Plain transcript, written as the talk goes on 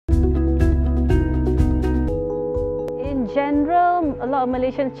general, a lot of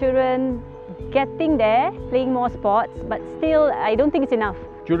Malaysian children getting there, playing more sports, but still, I don't think it's enough.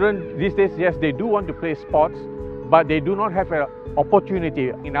 Children these days, yes, they do want to play sports, but they do not have an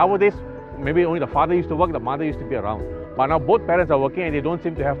opportunity. In our days, maybe only the father used to work, the mother used to be around. But now both parents are working and they don't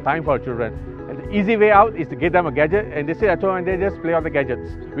seem to have time for children. And the easy way out is to give them a gadget and they sit at home and they just play on the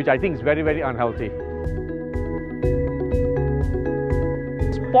gadgets, which I think is very, very unhealthy.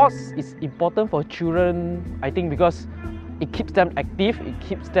 Sports is important for children, I think, because it keeps them active, it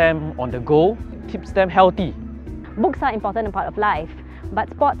keeps them on the go, it keeps them healthy. Books are an important part of life, but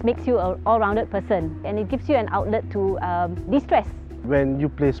sports makes you an all-rounded person and it gives you an outlet to de-stress. When you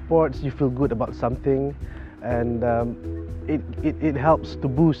play sports, you feel good about something, and it helps to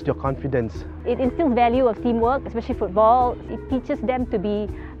boost your confidence. It instills value of teamwork, especially football. It teaches them to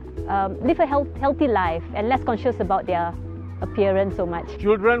live a healthy life and less conscious about their appearance so much.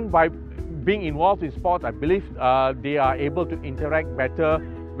 Children, by being involved in sports, I believe they are able to interact better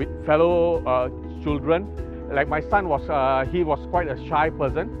with fellow children. Like my son he was quite a shy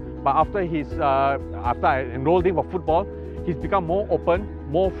person, but after I enrolled him for football, he's become more open,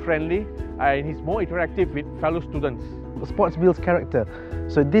 more friendly, and he's more interactive with fellow students. Sports builds character,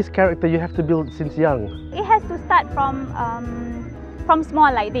 so this character you have to build since young. It has to start from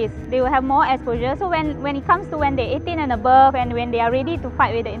small like this. They will have more exposure. So when it comes to when they're 18 and above, and when they are ready to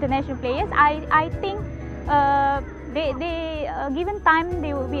fight with the international players, I think given time,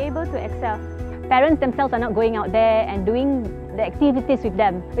 they will be able to excel. Parents themselves are not going out there and doing the activities with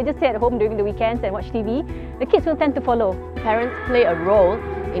them. They just stay at home during the weekends and watch TV. The kids will tend to follow. Parents play a role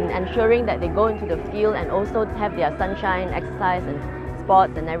in ensuring that they go into the field and also have their sunshine, exercise and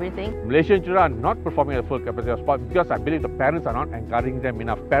sports and everything. Malaysian children are not performing at full capacity of sport because I believe the parents are not encouraging them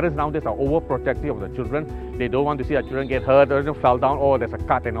enough. Parents nowadays are overprotective of the children. They don't want to see their children get hurt or fall down, or there's a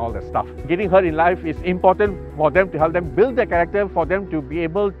cut and all that stuff. Getting hurt in life is important for them to help them build their character, for them to be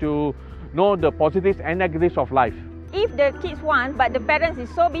able to know the positives and negatives of life. If the kids want, but the parents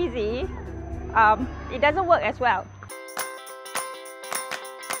is so busy, it doesn't work as well.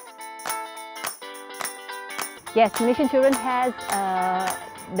 Yes, Malaysian children has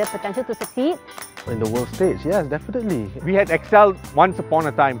the potential to succeed. In the world stage, yes, definitely. We had excelled once upon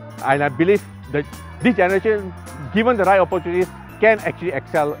a time, and I believe that this generation, given the right opportunities, can actually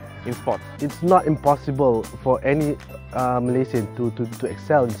excel in sports. It's not impossible for any Malaysian to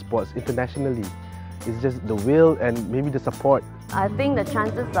excel in sports internationally. It's just the will and maybe the support. I think the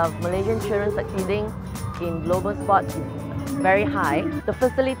chances of Malaysian children succeeding in global sports is very high. The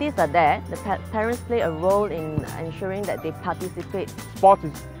facilities are there. The parents play a role in ensuring that they participate. Sports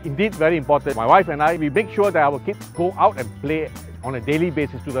is indeed very important. My wife and I, we make sure that our kids go out and play on a daily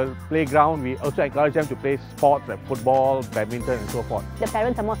basis to the playground. We also encourage them to play sports like football, badminton and so forth. The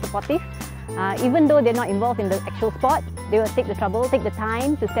parents are more supportive. Even though they're not involved in the actual sport, they will take the trouble, take the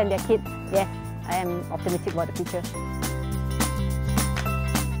time to send their kids. Yes, I am optimistic about the future.